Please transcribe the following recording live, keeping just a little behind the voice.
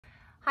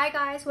Hi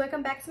guys,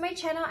 welcome back to my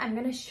channel. I'm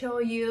gonna show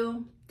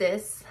you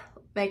this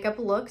makeup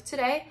look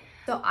today.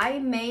 So I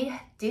made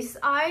this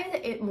eye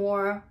it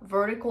more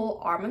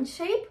vertical almond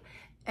shape,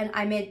 and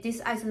I made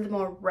this eye a little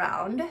more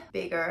round,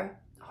 bigger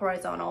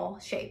horizontal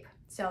shape.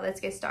 So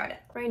let's get started.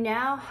 Right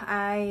now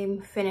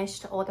I'm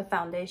finished all the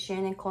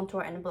foundation and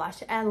contour and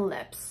blush and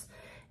lips,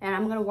 and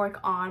I'm gonna work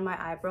on my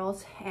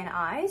eyebrows and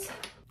eyes.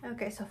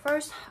 Okay, so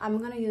first I'm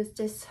gonna use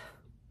this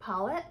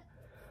palette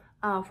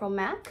from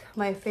MAC.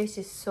 My face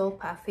is so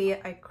puffy.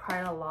 I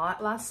cried a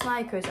lot last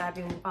night because I've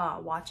been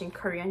watching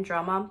Korean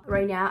drama.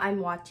 Right now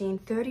I'm watching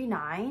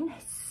 39.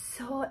 It's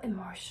so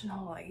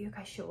emotional. You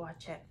guys should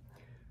watch it.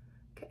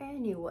 Okay,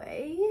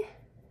 anyway,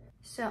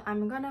 so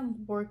I'm gonna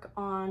work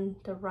on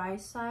the right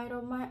side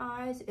of my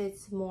eyes.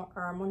 It's more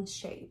almond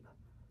shape.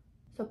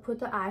 So put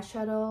the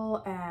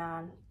eyeshadow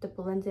and the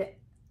blended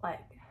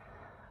like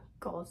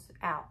goes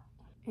out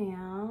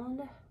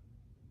and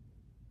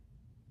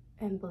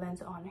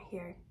blends on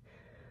here.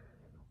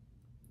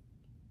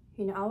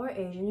 In our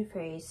Asian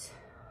face,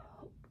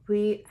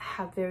 we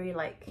have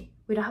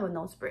we don't have a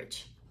nose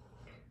bridge.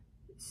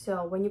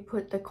 So when you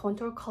put the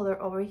contour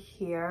color over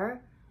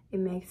here, it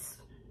makes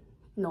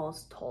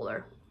nose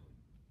taller.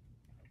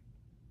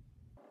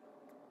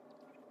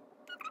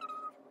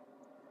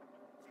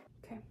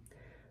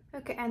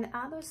 Okay, and the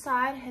other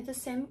side has the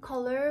same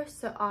color.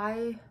 So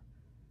I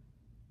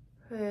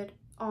put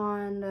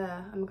on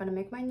I'm gonna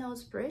make my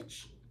nose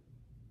bridge.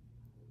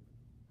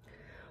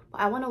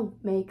 I want to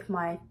make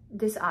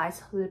this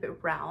eyes a little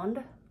bit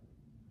round,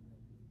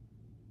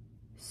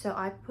 so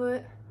I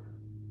put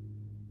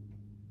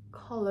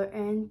color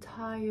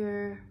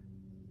entire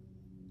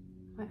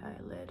my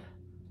eyelid.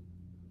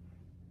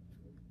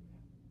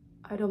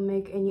 I don't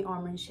make any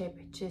almond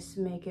shape, just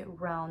make it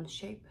round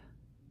shape.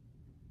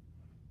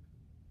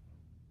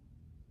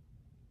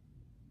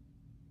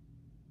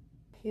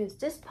 Use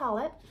this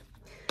palette,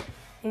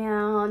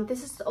 and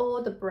this is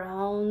all the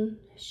brown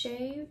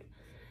shade.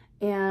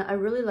 And I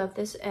really love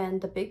this,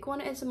 and the big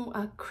one is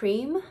a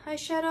cream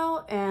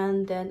eyeshadow,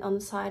 and then on the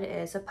side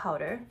is a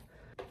powder.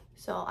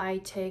 So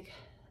I take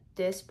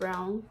this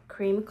brown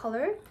cream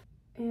color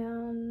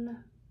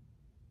and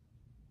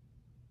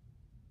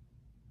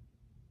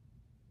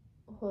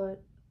put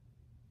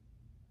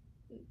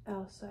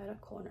outside a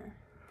corner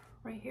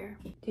right here.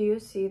 Do you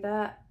see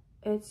that?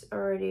 It's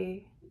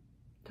already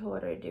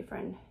totally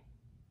different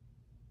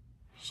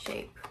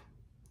shape.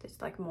 It's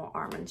like more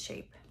almond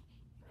shape.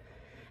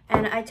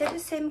 And I take the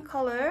same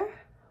color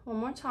one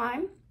more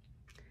time,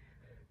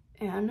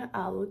 and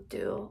I will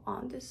do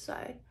on this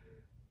side.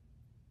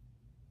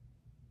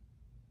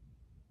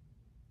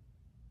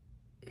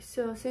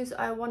 So since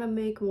I want to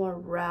make more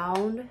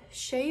round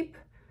shape,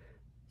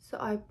 so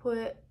I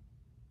put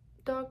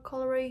dark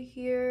color right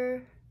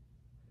here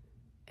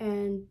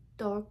and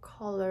dark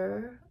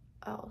color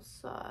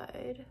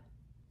outside,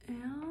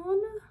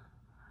 and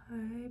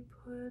I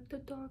put the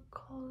dark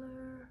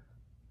color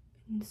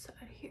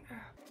inside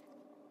here.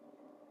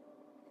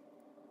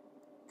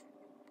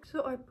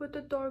 So I put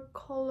the dark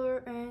color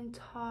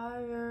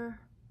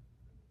entire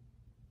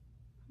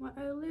my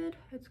eyelid.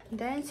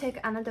 Then take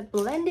another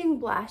blending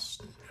brush,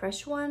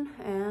 fresh one,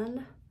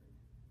 and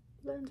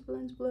blend,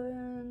 blend,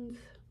 blend,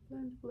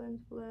 blend,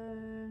 blend, blend,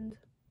 blend.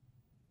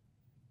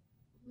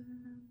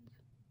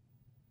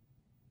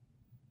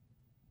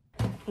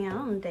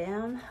 And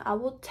then I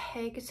will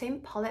take the same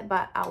palette,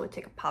 but I will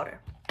take a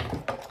powder.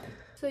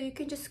 So you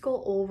can just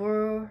go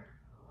over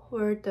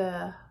where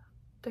the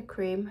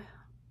cream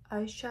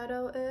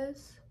eyeshadow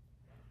is,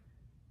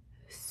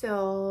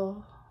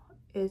 so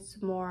it's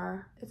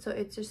more, so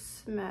it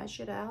just smash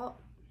it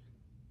out.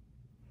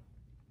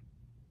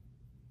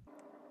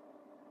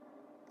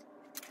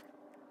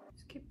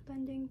 Just keep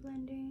blending,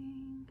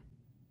 blending.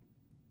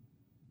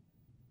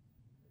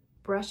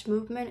 Brush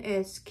movement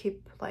is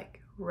keep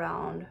like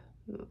round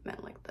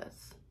movement like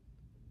this,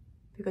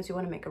 because you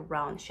want to make a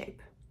round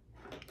shape.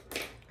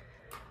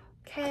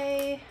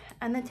 Okay,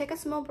 and then take a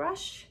small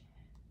brush,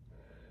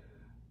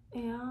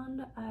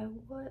 and I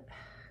would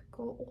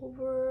go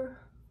over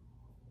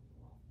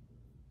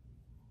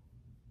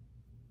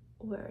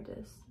where it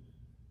is.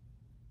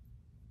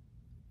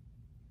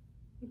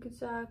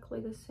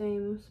 Exactly the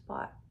same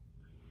spot.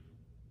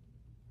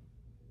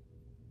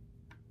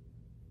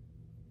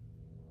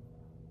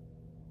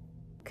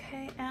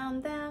 Okay,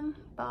 and then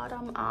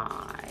bottom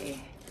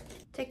eye.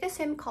 Take the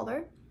same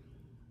color,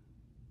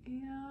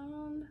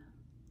 and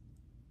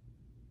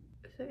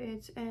so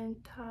it's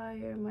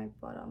entire my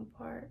bottom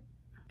part.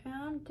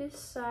 And this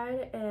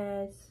side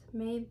is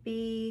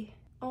maybe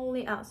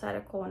only outside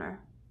a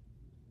corner.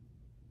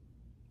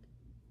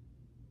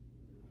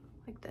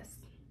 Like this.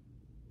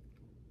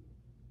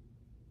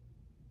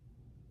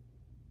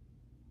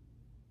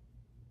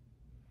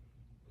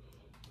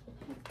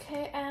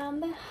 Okay,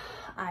 and the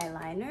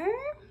eyeliner.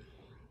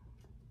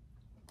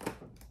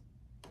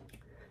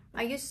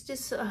 I use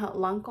this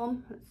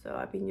Lancome, so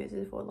I've been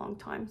using it for a long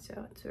time,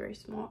 so it's very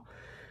small.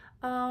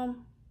 I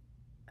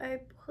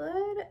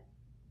put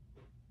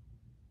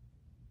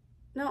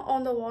not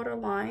on the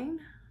waterline,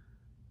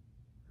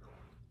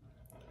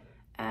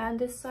 and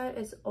this side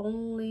is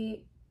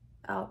only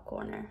out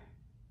corner.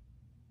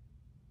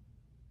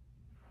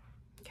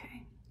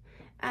 Okay,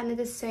 and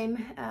the same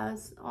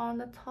as on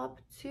the top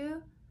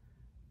too.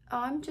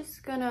 I'm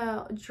just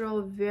gonna draw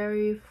a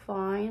very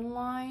fine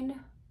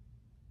line.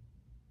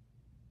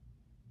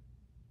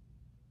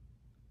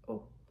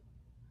 Oh,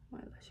 my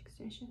lash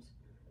extensions.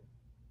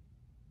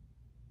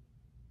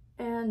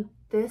 And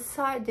this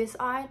side, this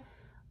eye,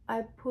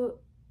 I put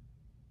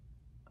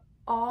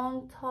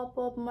on top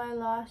of my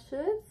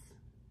lashes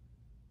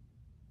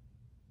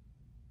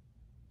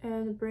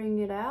and bring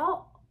it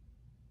out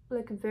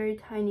like very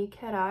tiny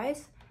cat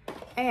eyes.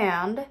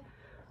 And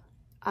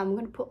I'm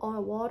gonna put on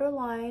a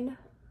waterline.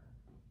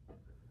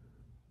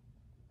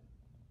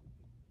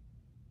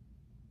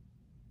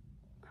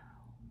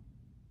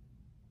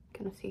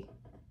 Can I see?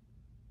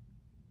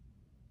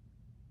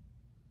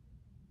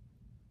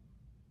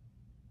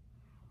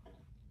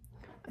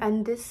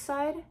 And this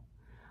side,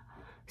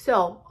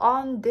 so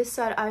on this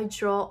side I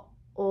draw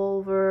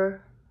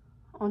over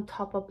on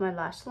top of my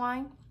lash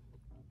line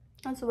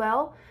as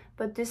well,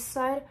 but this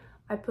side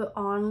I put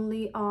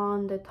only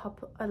on the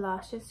top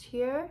eyelashes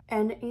here,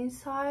 and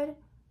inside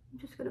I'm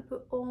just gonna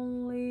put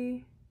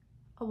only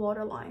a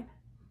waterline.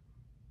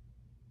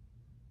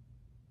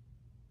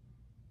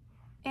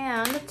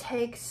 And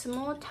take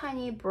small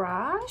tiny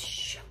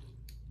brush,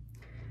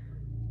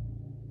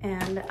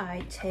 and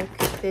I take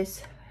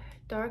this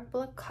dark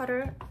black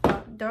color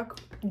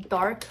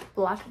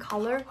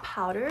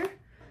powder,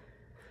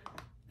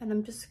 and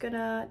I'm just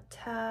gonna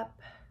tap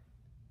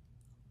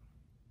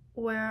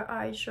where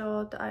I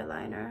draw the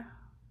eyeliner,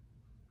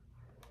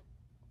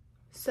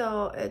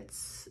 so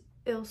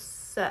it'll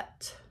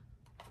set.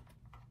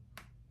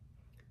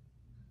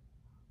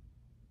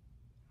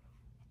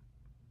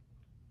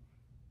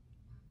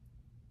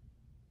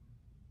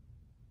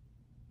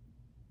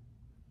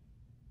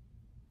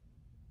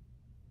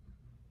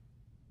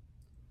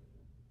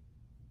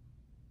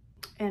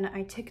 And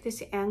I take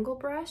this angle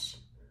brush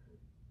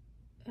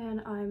and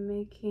I'm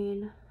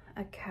making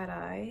a cat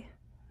eye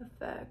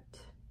effect.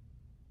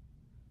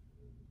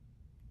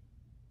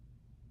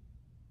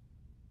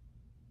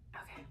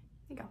 Okay,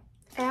 there you go.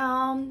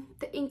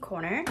 The ink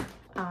corner,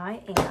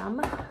 I am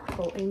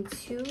going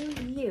to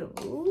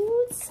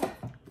use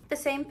the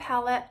same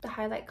palette, the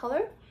highlight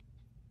color,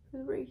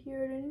 right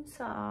here and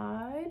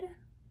inside.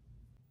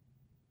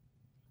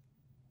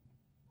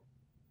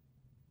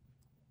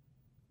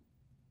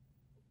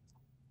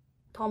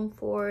 Tom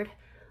Ford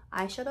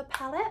eyeshadow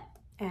palette,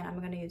 and I'm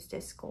gonna use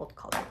this gold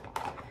color.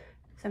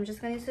 So I'm just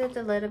gonna use it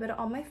a little bit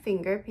on my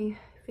finger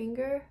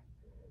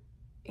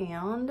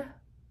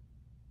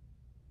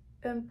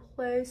and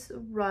place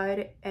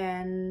right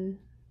in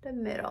the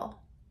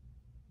middle.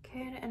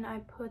 Okay, and I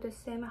put the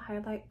same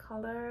highlight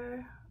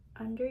color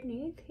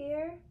underneath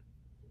here.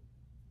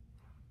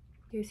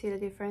 Do you see the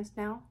difference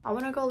now? I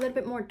want to go a little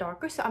bit more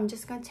darker, so I'm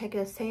just gonna take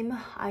the same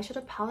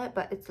eyeshadow palette,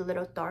 but it's a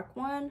little dark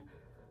one,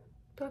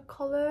 dark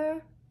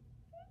color,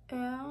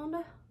 and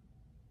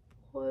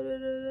put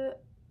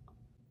it.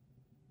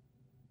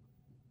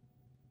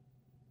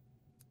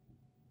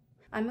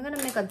 I'm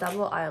gonna make a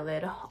double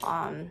eyelid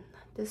on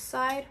this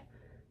side,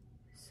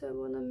 so I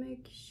want to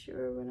make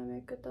sure when I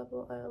make a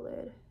double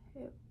eyelid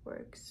it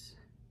works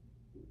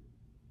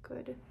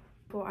good.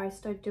 Before I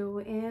start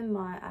doing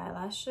my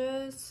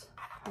eyelashes,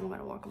 I'm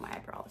gonna work on my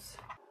eyebrows.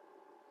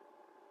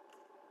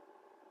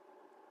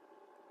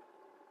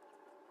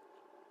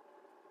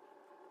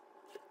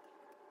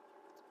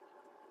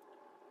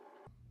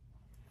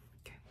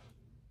 Okay.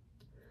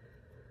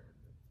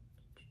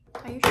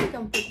 I usually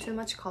don't put too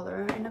much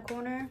color in the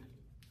corner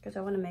because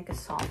I want to make a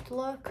soft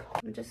look.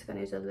 I'm just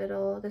gonna use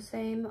the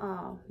same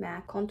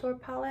MAC contour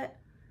palette.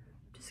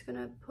 I'm just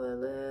gonna put a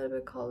little bit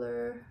of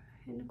color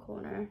in the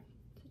corner.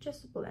 It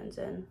just blends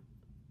in.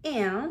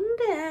 And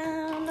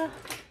then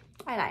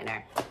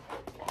eyeliner.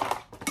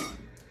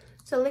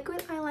 So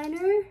liquid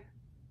eyeliner,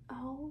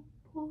 I'll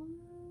put.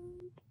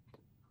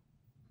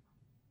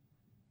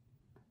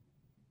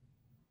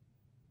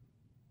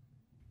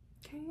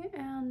 Okay,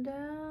 and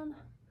then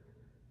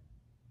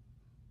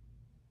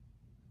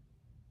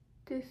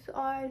this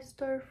eye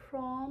start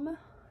from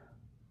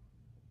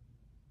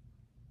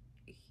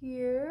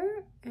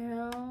here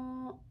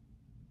and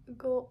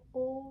go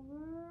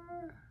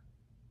over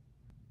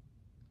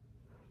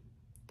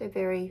the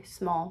very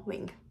small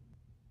wing.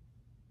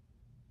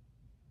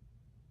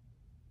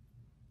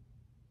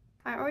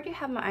 I already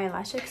have my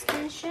eyelash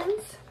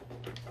extensions,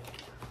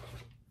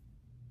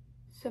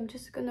 so I'm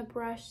just gonna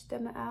brush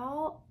them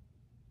out.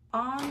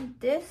 On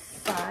this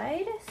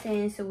side,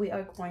 since we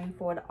are going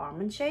for the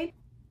almond shape,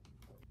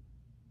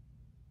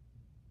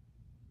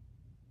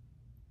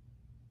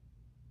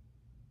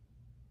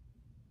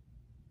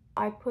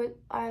 I put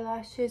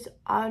eyelashes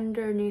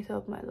underneath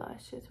of my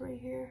lashes right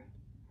here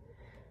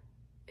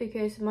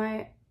because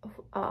my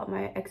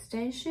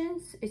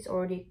extensions is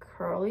already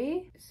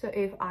curly. So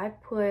if I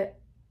put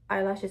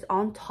eyelashes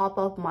on top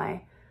of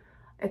my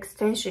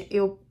extension,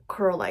 it'll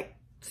curl like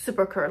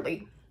super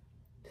curly.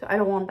 So I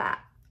don't want that.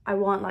 I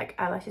want like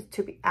eyelashes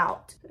to be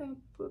out. So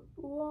put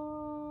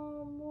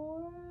one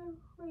more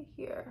right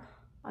here.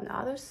 On the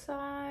other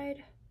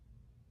side.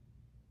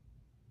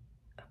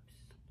 Oops.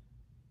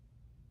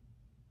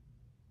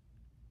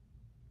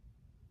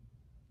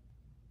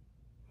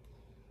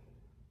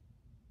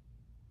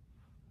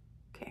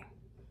 Okay,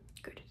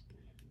 good.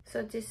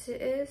 So this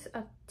is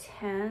a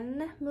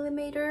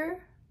 10mm.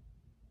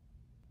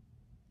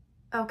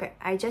 Okay,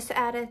 I just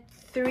added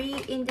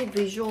 3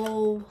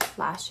 individual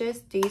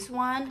lashes. These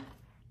one,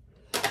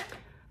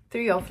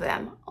 3 of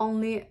them,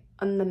 only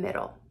in the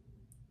middle,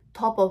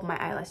 top of my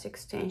eyelash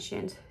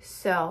extensions.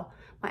 So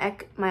my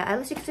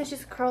eyelash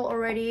extensions curl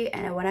already,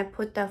 and when I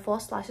put the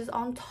false lashes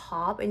on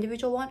top,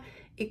 individual one,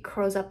 it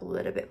curls up a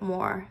little bit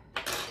more,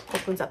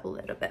 opens up a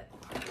little bit.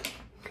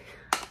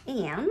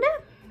 And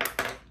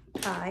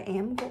I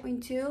am going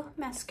to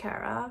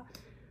mascara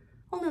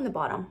only on the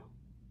bottom.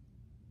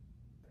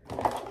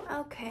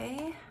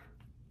 Okay,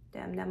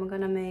 then I'm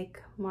gonna make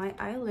my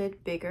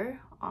eyelid bigger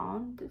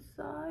on this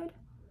side.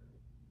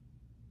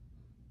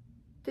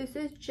 This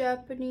is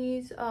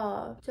Japanese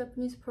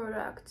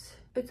product.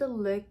 It's a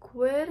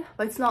liquid,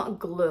 but it's not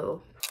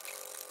glue.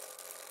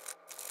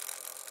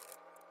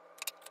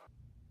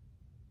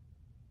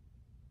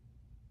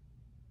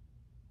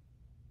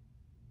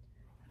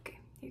 Okay,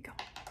 here you go.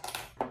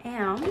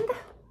 And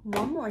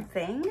one more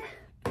thing.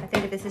 I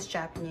think this is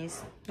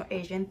Japanese or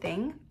Asian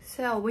thing.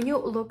 So when you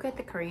look at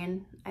the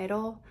Korean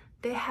idol,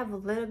 they have a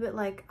little bit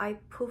like eye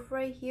poof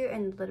right here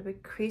and a little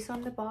bit crease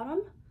on the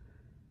bottom.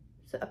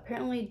 So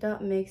apparently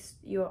that makes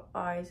your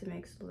eyes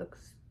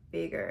looks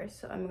bigger.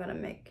 So I'm gonna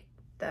make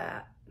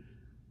that.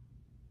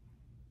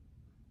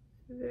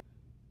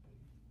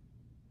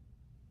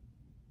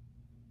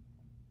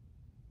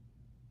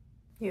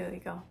 Here we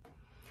go.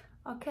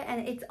 Okay,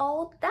 and it's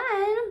all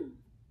done.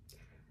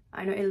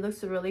 I know it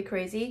looks really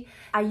crazy.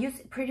 I use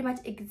pretty much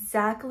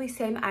exactly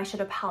same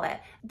eyeshadow palette.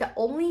 The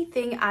only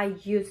thing I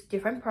use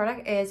different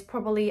product is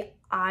probably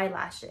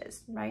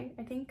eyelashes, right?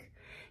 I think.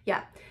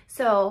 Yeah.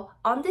 So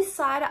on this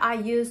side, I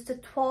used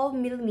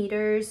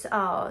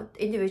 12mm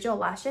individual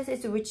lashes,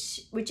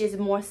 which is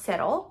more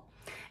subtle.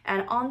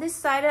 And on this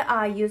side,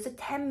 I used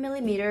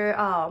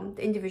 10mm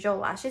individual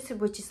lashes,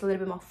 which is a little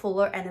bit more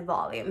fuller and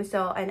volume.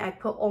 So, and I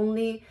put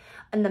only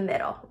in the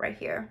middle right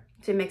here.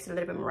 So it makes it a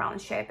little bit more round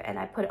shape, and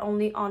I put it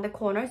only on the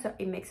corner, so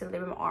it makes it a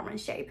little bit more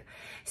almond shape.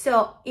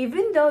 So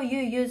even though you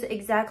use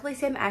exactly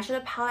same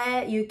eyeshadow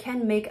palette, you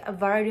can make a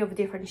variety of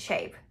different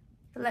shape.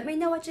 So let me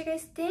know what you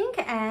guys think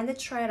and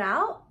try it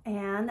out,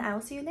 and I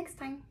will see you next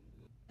time.